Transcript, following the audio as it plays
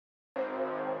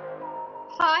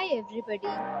Hi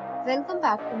everybody, welcome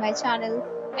back to my channel,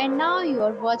 and now you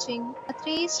are watching a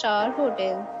 3-star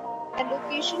hotel. The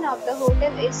location of the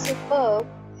hotel is superb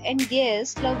and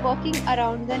guests love walking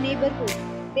around the neighborhood.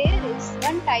 There is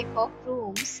one type of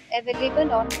rooms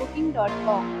available on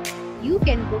booking.com. You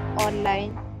can book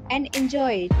online and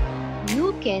enjoy it.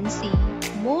 You can see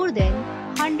more than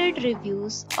 100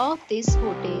 reviews of this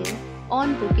hotel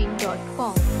on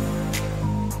booking.com.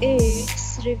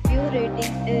 Its review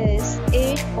rating is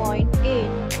 8.8,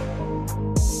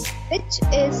 which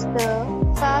is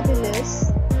the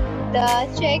fabulous. The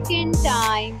check-in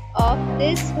time of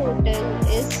this hotel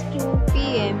is 2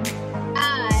 p.m.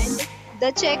 and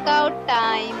the checkout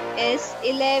time is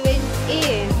 11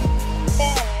 a.m.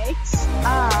 Pets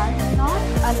are not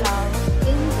allowed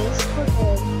in this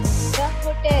hotel. The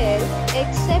hotel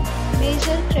accepts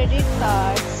major credit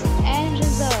cards and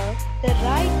reserves the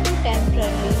right to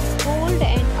temporarily hold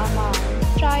an amount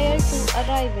prior to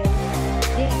arrival.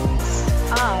 Guests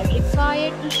are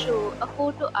required to show a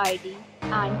photo ID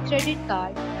and credit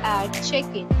card at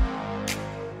check-in.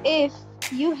 If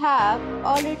you have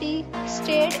already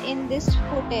stayed in this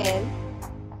hotel,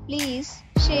 please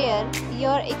share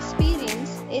your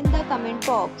experience in the comment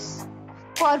box.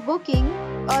 For booking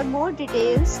or more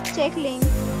details, check link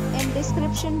in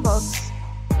description box.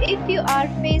 If you are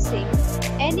facing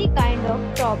any kind of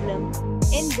problem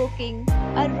in booking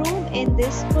a room in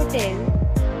this hotel,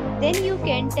 then you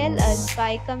can tell us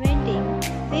by commenting.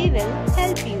 We will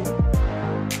help you.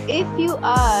 If you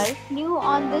are new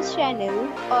on this channel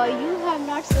or you have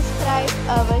not subscribed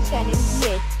our channel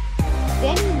yet,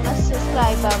 then you must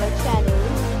subscribe our channel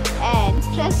and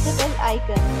press the bell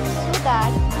icon so that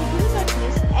you do not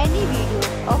miss any video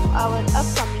of our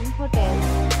upcoming hotel.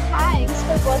 Thanks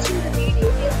for watching the video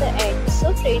till the end.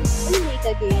 So friends, we'll meet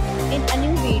again in a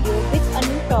new video with a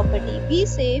new property. Be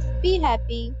safe, be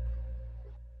happy.